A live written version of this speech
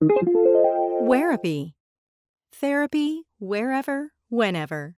Wherapy. Therapy wherever,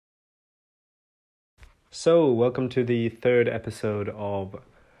 whenever. So, welcome to the third episode of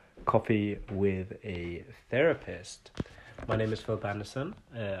Coffee with a Therapist. My name is Philip Anderson.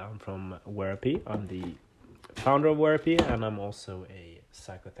 I'm from Wherapy. I'm the founder of Wherapy, and I'm also a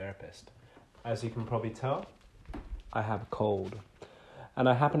psychotherapist. As you can probably tell, I have a cold. And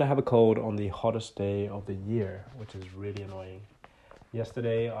I happen to have a cold on the hottest day of the year, which is really annoying.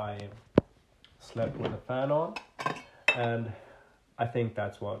 Yesterday, I slept with the fan on, and I think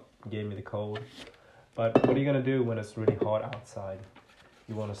that's what gave me the cold. But what are you going to do when it's really hot outside?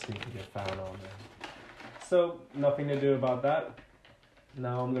 You want to sleep with your fan on there. So, nothing to do about that.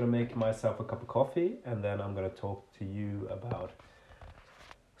 Now I'm going to make myself a cup of coffee, and then I'm going to talk to you about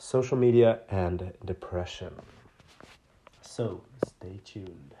social media and depression. So, stay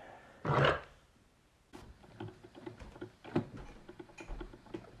tuned.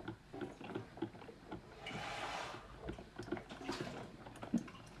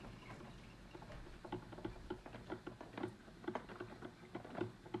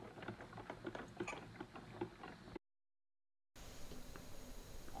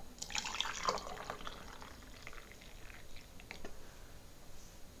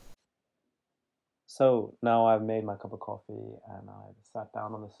 So now I've made my cup of coffee and I've sat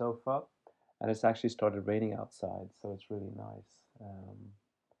down on the sofa, and it's actually started raining outside, so it's really nice.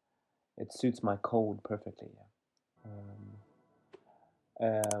 It suits my cold perfectly.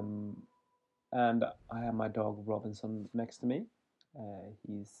 Um, and I have my dog Robinson next to me.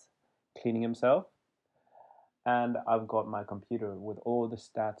 He's cleaning himself, and I've got my computer with all the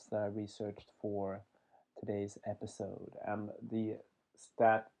stats that I researched for today's episode. And the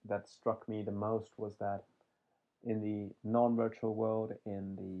stat that struck me the most was that in the non-virtual world,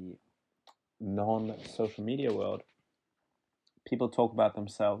 in the non-social media world, people talk about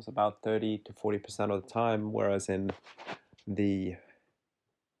themselves about 30 to 40% of the time, whereas in the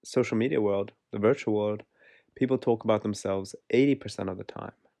social media world, the virtual world, people talk about themselves 80% of the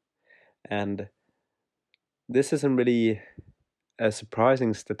time. And this isn't really a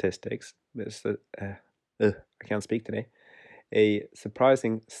surprising statistics. I can't speak today. A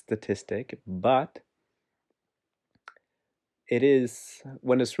surprising statistic, but it is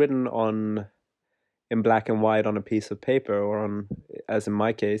when it's written on in black and white on a piece of paper, or on, as in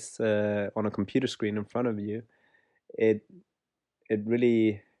my case, on a computer screen in front of you. It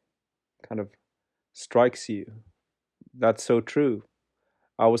really kind of strikes you. That's so true.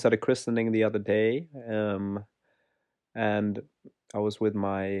 I was at a christening the other day, and I was with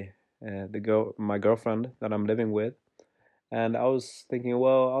my girlfriend that I'm living with, and I was thinking,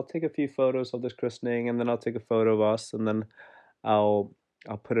 well, I'll take a few photos of this christening, and then I'll take a photo of us, and then I'll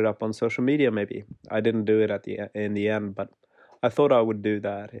I'll put it up on social media. Maybe I didn't do it in the end, but I thought I would do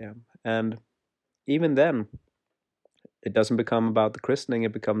that. Yeah, and even then, it doesn't become about the christening.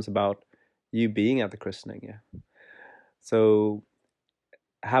 It becomes about you being at the christening. Yeah. So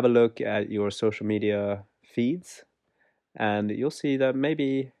have a look at your social media feeds, and you'll see that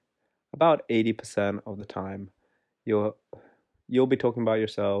maybe about 80% of the time you'll you'll be talking about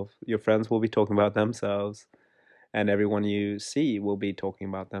yourself, your friends will be talking about themselves, and everyone you see will be talking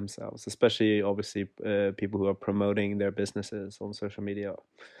about themselves, especially obviously people who are promoting their businesses on social media,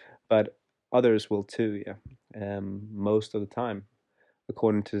 but others will too. Yeah, most of the time,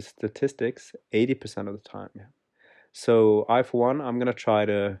 according to statistics, 80% of the time. Yeah. So I, for one, I'm gonna try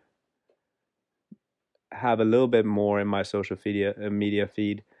to have a little bit more in my social media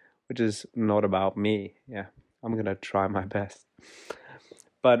feed, which is not about me. Yeah, I'm gonna try my best.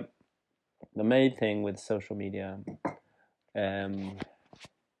 But the main thing with social media um,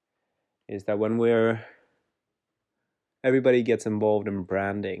 is that when everybody gets involved in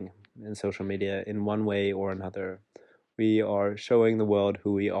branding in social media in one way or another, we are showing the world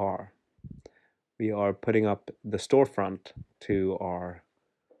who we are. We are putting up the storefront to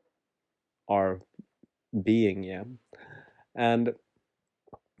our being, yeah. And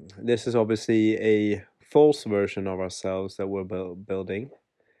this is obviously a false version of ourselves that we're building.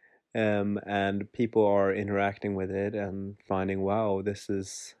 And people are interacting with it and finding, wow, this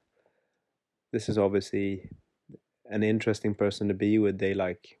is obviously an interesting person to be with. They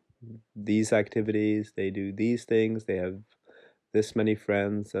like these activities, they do these things, they have this many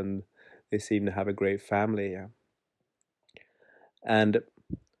friends, and they seem to have a great family. Yeah. And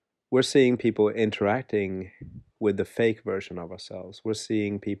we're seeing people interacting with the fake version of ourselves. We're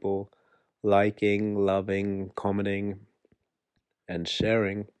seeing people liking, loving, commenting, and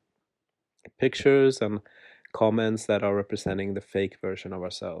sharing pictures and comments that are representing the fake version of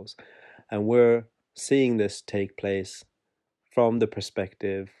ourselves. And we're seeing this take place from the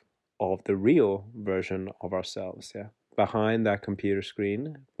perspective of the real version of ourselves. Yeah, behind that computer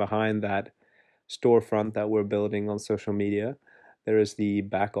screen, behind that storefront that we're building on social media, there is the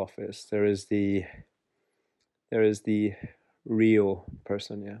back office. There is the real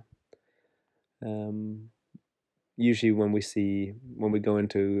person. Yeah. Usually when we go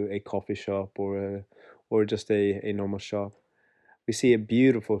into a coffee shop or just a normal shop, we see a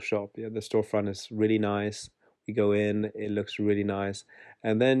beautiful shop. Yeah, the storefront is really nice. We go in, it looks really nice,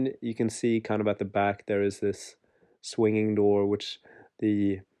 and then you can see kind of at the back there is this swinging door which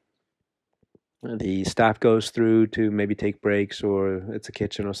the the staff goes through to maybe take breaks, or it's a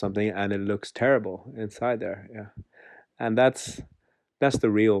kitchen or something, and it looks terrible inside there. Yeah, and that's the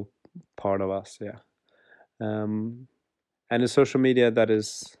real part of us. Yeah. And in social media that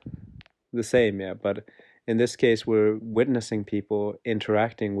is the same. Yeah, but in this case we're witnessing people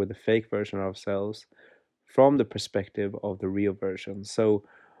interacting with the fake version of ourselves from the perspective of the real version. So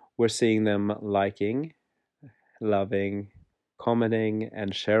we're seeing them liking, loving, commenting,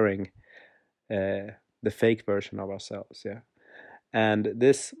 and sharing the fake version of ourselves. Yeah, and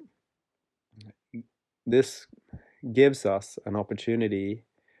this gives us an opportunity,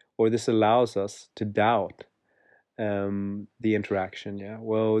 or this allows us to doubt the interaction. Yeah,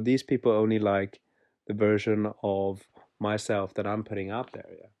 well, these people only like the version of myself that I'm putting out there.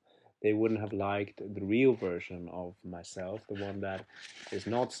 Yeah, they wouldn't have liked the real version of myself, the one that is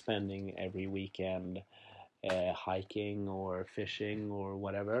not spending every weekend hiking or fishing or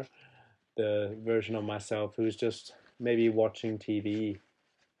whatever. The version of myself who's just maybe watching TV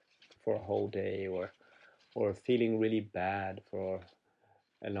for a whole day, or feeling really bad for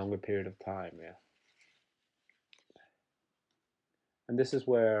a longer period of time. Yeah, and this is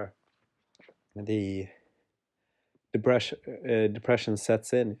where the depression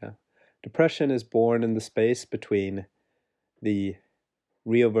sets in. Yeah, depression is born in the space between the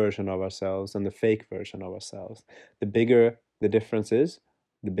real version of ourselves and the fake version of ourselves. The bigger the difference is,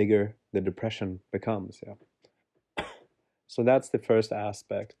 the bigger the depression becomes. Yeah. So that's the first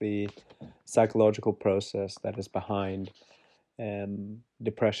aspect, the psychological process that is behind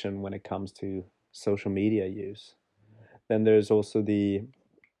depression when it comes to social media use. Then there's also the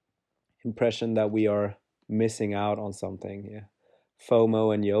impression that we are missing out on something. Yeah,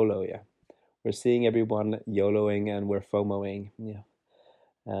 FOMO and YOLO. Yeah, we're seeing everyone YOLOing and we're FOMOing. Yeah,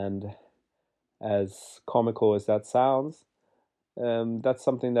 and as comical as that sounds, that's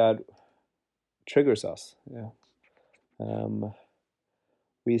something that triggers us. Yeah,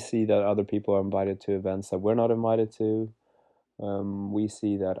 we see that other people are invited to events that we're not invited to. We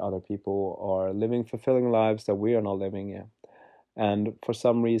see that other people are living fulfilling lives that we are not living. Yeah, and for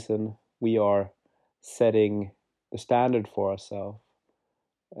some reason we are setting the standard for ourselves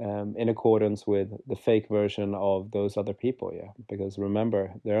in accordance with the fake version of those other people. Yeah, because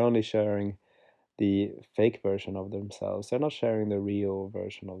remember, they're only sharing the fake version of themselves. They're not sharing the real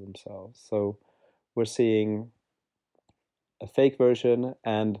version of themselves. So we're seeing a fake version,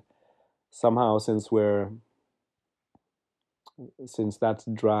 and somehow since that's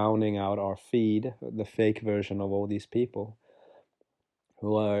drowning out our feed, the fake version of all these people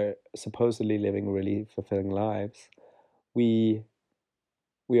who are supposedly living really fulfilling lives, we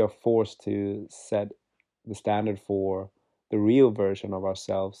we are forced to set the standard for the real version of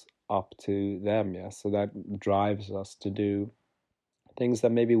ourselves up to them. Yeah, so that drives us to do things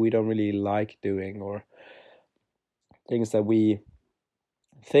that maybe we don't really like doing, or things that we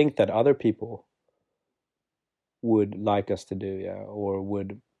think that other people would like us to do. Yeah, or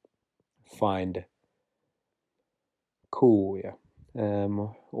would find cool. Yeah,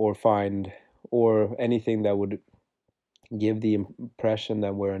 or find, or anything that would give the impression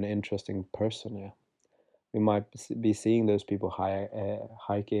that we're an interesting person. Yeah, we might be seeing those people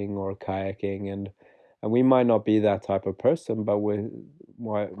hiking or kayaking, and we might not be that type of person, but we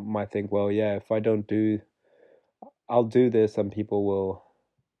might think, well, yeah, if I don't do, I'll do this, and people will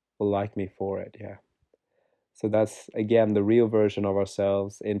like me for it. Yeah. So that's again the real version of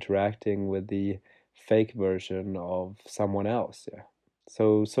ourselves interacting with the fake version of someone else. Yeah.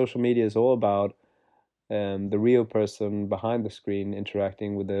 So social media is all about the real person behind the screen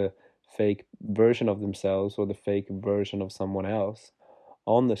interacting with the fake version of themselves or the fake version of someone else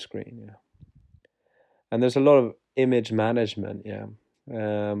on the screen. Yeah. And there's a lot of image management. Yeah.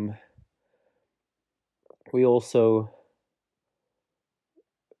 We also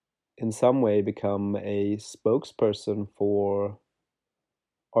in some way become a spokesperson for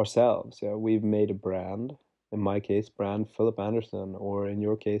ourselves. Yeah, we've made a brand. In my case, brand Philip Anderson, or in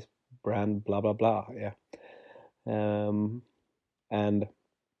your case, brand blah blah blah. Yeah, and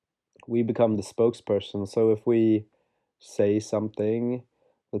we become the spokesperson. So if we say something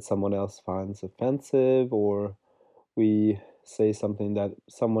that someone else finds offensive, or we say something that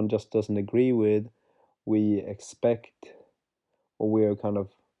someone just doesn't agree with, we expect, or we're kind of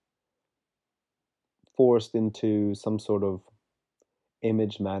forced into some sort of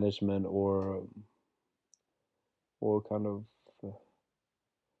image management, or kind of uh,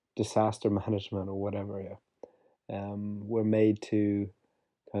 disaster management or whatever. Yeah, we're made to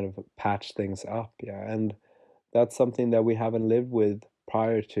kind of patch things up. Yeah, and that's something that we haven't lived with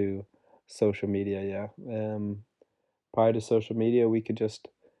prior to social media. Yeah, prior to social media, we could just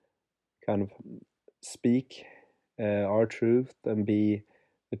kind of speak our truth and be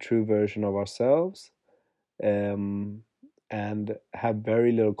the true version of ourselves, um, and have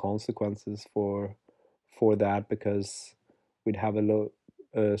very little consequences for that, because we'd have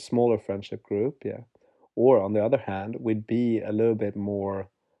a smaller friendship group. Yeah, or on the other hand, we'd be a little bit more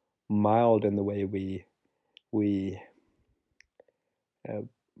mild in the way we uh,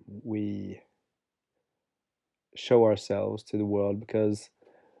 we show ourselves to the world, because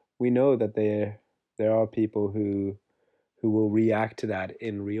we know that there are people who will react to that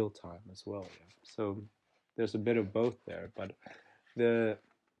in real time as well. Yeah. So there's a bit of both there, but the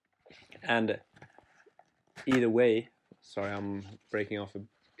and either way, sorry, I'm breaking off a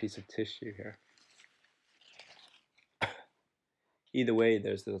piece of tissue here. Either way,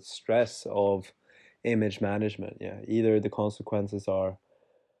 there's the stress of image management. Yeah, either the consequences are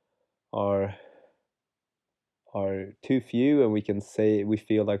are too few, and we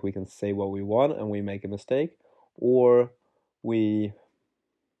feel like we can say what we want and we make a mistake, or we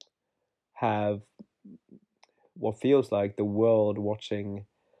have what feels like the world watching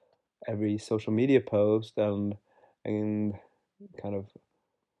every social media post, and kind of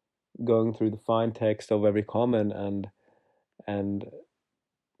going through the fine text of every comment, and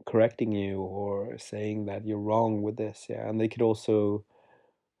correcting you or saying that you're wrong with this. Yeah, and they could also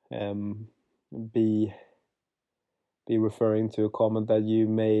um be referring to a comment that you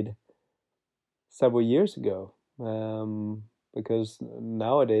made several years ago. Because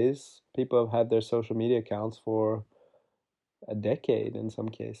nowadays people have had their social media accounts for a decade in some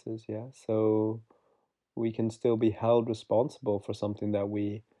cases. Yeah, so we can still be held responsible for something that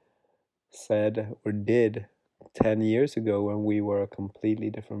we said or did 10 years ago when we were a completely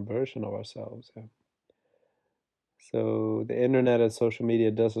different version of ourselves. Yeah. So the internet and social media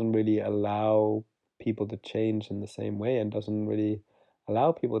doesn't really allow people to change in the same way, and doesn't really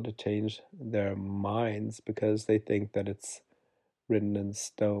allow people to change their minds because they think that it's written in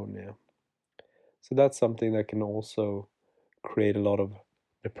stone. Yeah. So that's something that can also create a lot of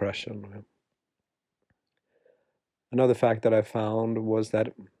depression. Yeah. Another fact that I found was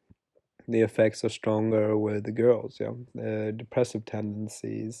that the effects are stronger with the girls. Yeah, the depressive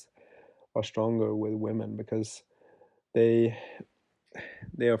tendencies are stronger with women, because they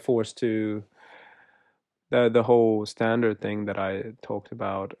they are forced to the whole standard thing that I talked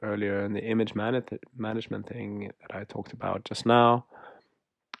about earlier, and the management thing that I talked about just now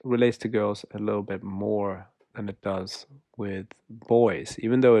relates to girls a little bit more than it does with boys,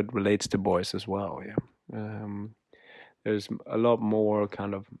 even though it relates to boys as well. Yeah, there's a lot more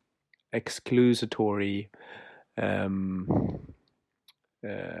kind of exclusatory um,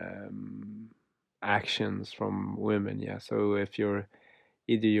 um, actions from women. Yeah, so if you're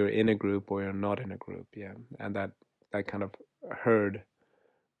in a group or you're not in a group. Yeah, and that kind of herd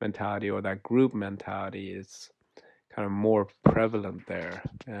mentality or that group mentality is kind of more prevalent there.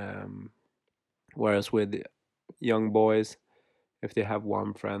 Whereas with young boys, if they have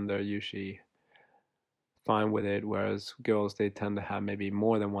one friend, they're usually fine with it. Whereas girls, they tend to have maybe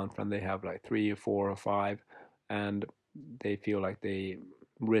more than one friend. They have like three or four or five, and they feel like they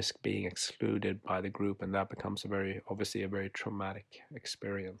risk being excluded by the group, and that becomes obviously a very traumatic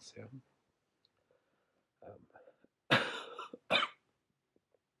experience. Yeah.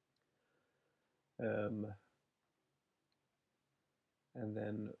 Um, and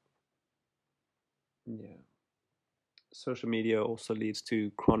then, yeah, social media also leads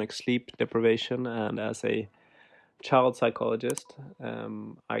to chronic sleep deprivation, and as a child psychologist,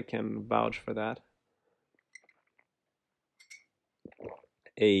 I can vouch for that.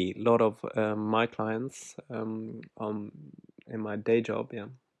 A lot of my clients, in my day job, yeah,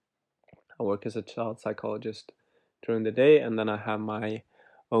 I work as a child psychologist during the day, and then I have my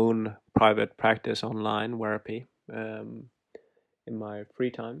own private practice online therapy in my free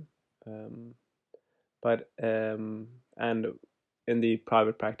time. Um, but and in the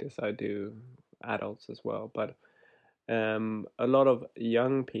private practice, I do adults as well. But a lot of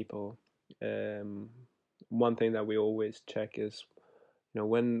young people, um, one thing that we always check is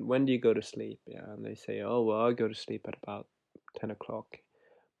when do you go to sleep? Yeah, and they say, oh well, I go to sleep at about 10 o'clock.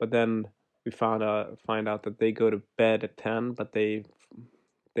 But then we find out that they go to bed at 10, but they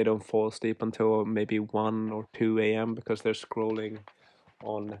don't fall asleep until maybe 1 or 2 a.m. because they're scrolling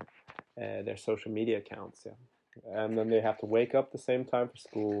on their social media accounts. Yeah, and then they have to wake up the same time for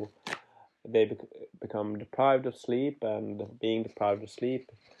school. They become deprived of sleep, and being deprived of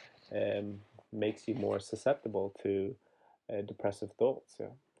sleep um, makes you more susceptible to depressive thoughts.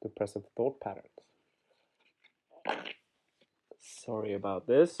 Yeah, depressive thought patterns. Sorry about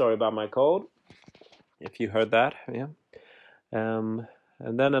this. Sorry about my cold. If you heard that, yeah. Um,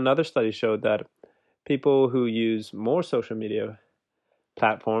 and then another study showed that people who use more social media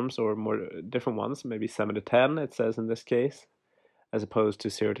platforms, or more different ones, maybe 7 to 10, it says in this case, as opposed to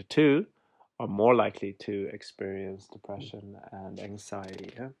 0 to 2, are more likely to experience depression and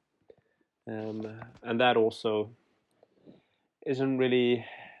anxiety. Yeah? And that also isn't really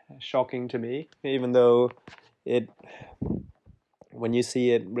shocking to me, even though it, when you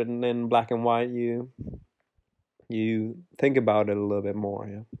see it written in black and white, you think about it a little bit more.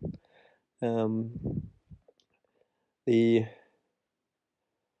 Yeah. Um, the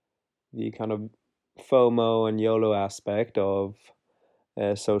the kind of FOMO and YOLO aspect of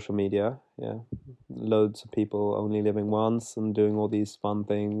social media. Yeah, loads of people only living once and doing all these fun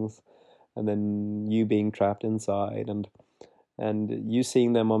things, and then you being trapped inside, and you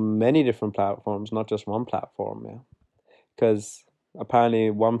seeing them on many different platforms, not just one platform. Yeah, because apparently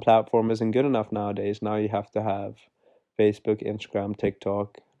one platform isn't good enough nowadays. Now you have to have Facebook, Instagram,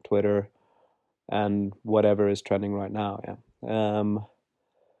 TikTok, Twitter, and whatever is trending right now. Yeah.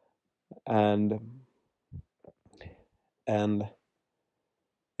 And and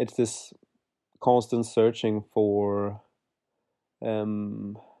it's this constant searching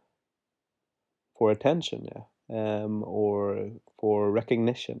um for attention, yeah, or for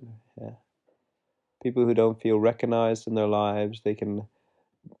recognition. Yeah. People who don't feel recognized in their lives, they can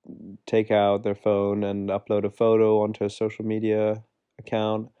take out their phone and upload a photo onto a social media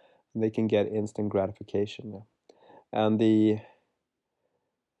account, and they can get instant gratification. Yeah. And the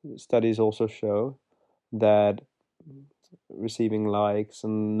studies also show that receiving likes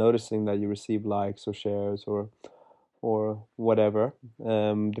and noticing that you receive likes or shares or whatever,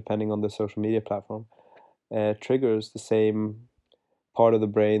 depending on the social media platform, triggers the same part of the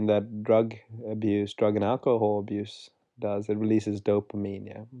brain that drug and alcohol abuse does. It releases dopamine.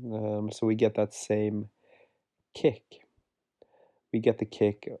 Yeah, so we get that same kick. We get the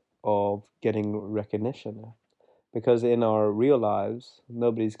kick of getting recognition, because in our real lives,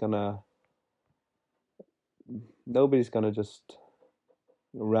 nobody's gonna just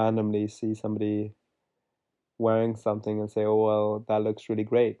randomly see somebody wearing something and say, "Oh well, that looks really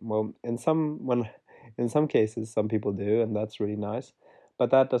great." Well, in some cases, some people do, and that's really nice, but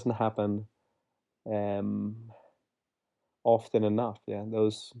that doesn't happen um, often enough. Yeah,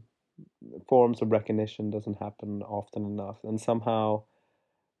 those forms of recognition doesn't happen often enough, and somehow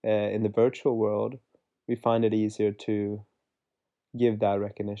in the virtual world, we find it easier to give that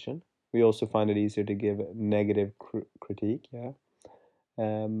recognition. We also find it easier to give negative critique. Yeah,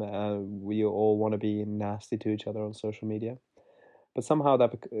 we all want to be nasty to each other on social media, but somehow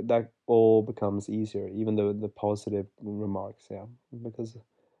that all becomes easier, even though the positive remarks. Yeah, because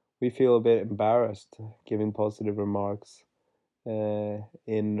we feel a bit embarrassed giving positive remarks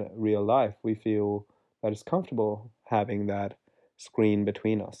in real life. We feel that it's comfortable having that screen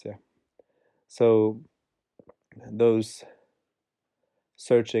between us. Yeah. So those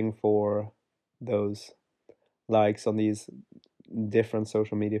searching for those likes on these different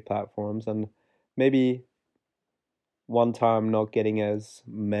social media platforms, and maybe one time not getting as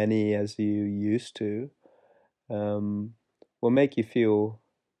many as you used to, um, will make you feel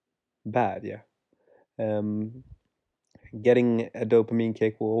bad. Yeah. Um, Getting a dopamine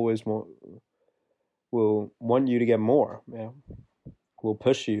kick will want you to get more. Yeah. Will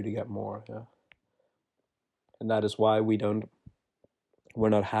push you to get more. Yeah. And that is why we're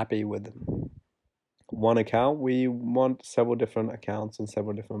not happy with one account. We want several different accounts on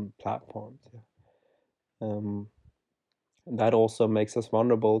several different platforms. Yeah. And that also makes us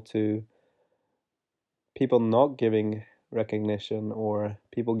vulnerable to people not giving recognition, or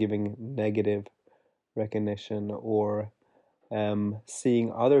people giving negative recognition, or seeing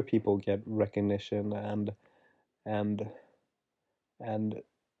other people get recognition, and and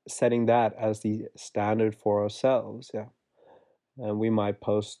setting that as the standard for ourselves. Yeah. And we might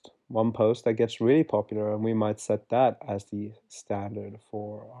post one post that gets really popular, and we might set that as the standard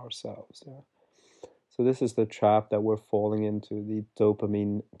for ourselves. Yeah. So this is the trap that we're falling into, the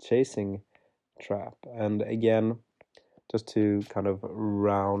dopamine chasing trap. And again, just to kind of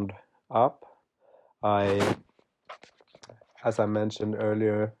round up, as I mentioned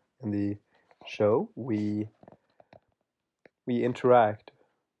earlier in the show, we interact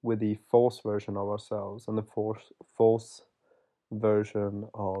with the false version of ourselves and the false version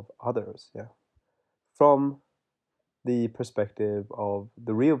of others, yeah, from the perspective of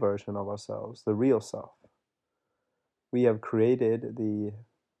the real version of ourselves, the real self. We have created the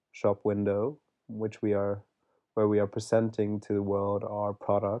shop window, where we are presenting to the world our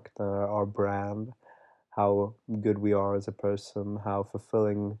product, our brand, how good we are as a person, how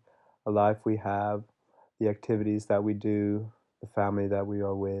fulfilling a life we have, the activities that we do, the family that we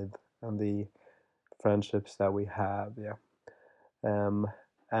are with, and the friendships that we have. Yeah,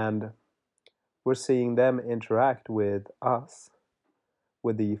 and we're seeing them interact with us,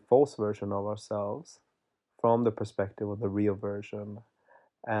 with the false version of ourselves, from the perspective of the real version.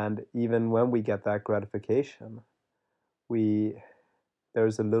 And even when we get that gratification,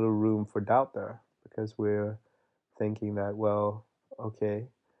 there's a little room for doubt there, because we're thinking that, well, okay,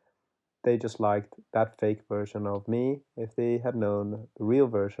 they just liked that fake version of me. If they had known the real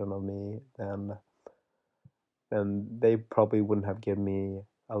version of me, then they probably wouldn't have given me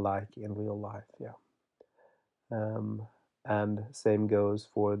a like in real life. Yeah. And same goes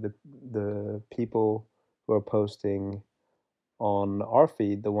for the people who are posting on our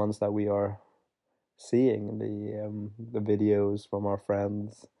feed, the ones that we are seeing, the videos from our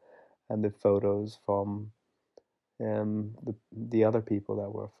friends and the photos from the other people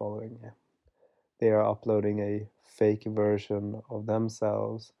that we're following. Yeah. They are uploading a fake version of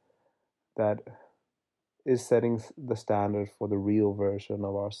themselves that is setting the standard for the real version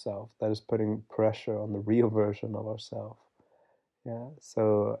of ourselves, that is putting pressure on the real version of ourselves. Yeah.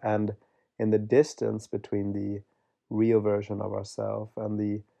 So, and in the distance between the real version of ourselves and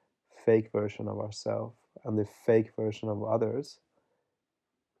the fake version of ourselves and the fake version of others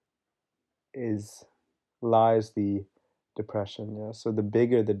lies the depression. Yeah. So the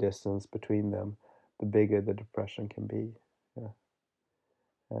bigger the distance between them, the bigger the depression can be. Yeah.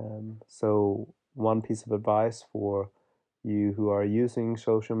 So one piece of advice for you who are using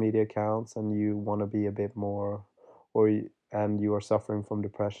social media accounts and you want to be a bit more, and you are suffering from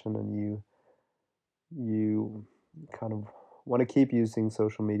depression, and you kind of want to keep using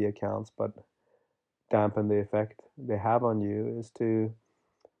social media accounts but dampen the effect they have on you, is to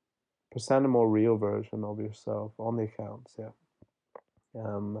present a more real version of yourself on the accounts. Yeah.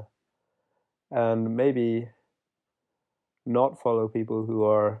 And maybe not follow people who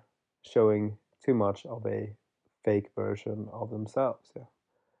are showing too much of a fake version of themselves. Yeah.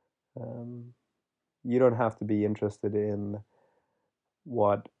 You don't have to be interested in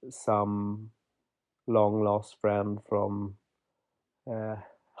what some long lost friend from uh,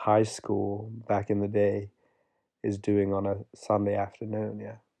 high school back in the day is doing on a Sunday afternoon.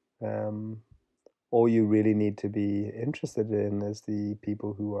 Yeah. All you really need to be interested in is the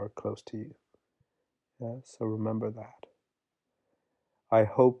people who are close to you. Yeah. So remember that. I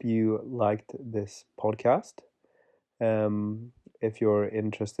hope you liked this podcast. If you're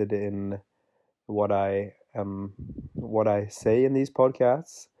interested in what I say in these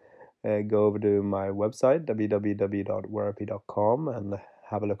podcasts, go over to my website www.werapi.com and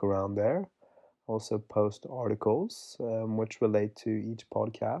have a look around there. Also post articles which relate to each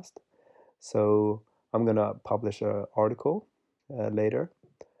podcast. So I'm gonna publish an article later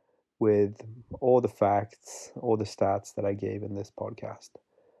with all the facts, all the stats that I gave in this podcast.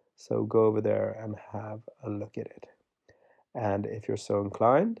 So go over there and have a look at it. And if you're so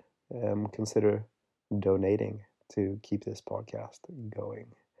inclined, consider donating to keep this podcast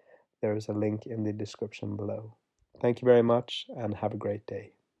going. There is a link in the description below. Thank you very much and have a great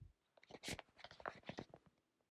day.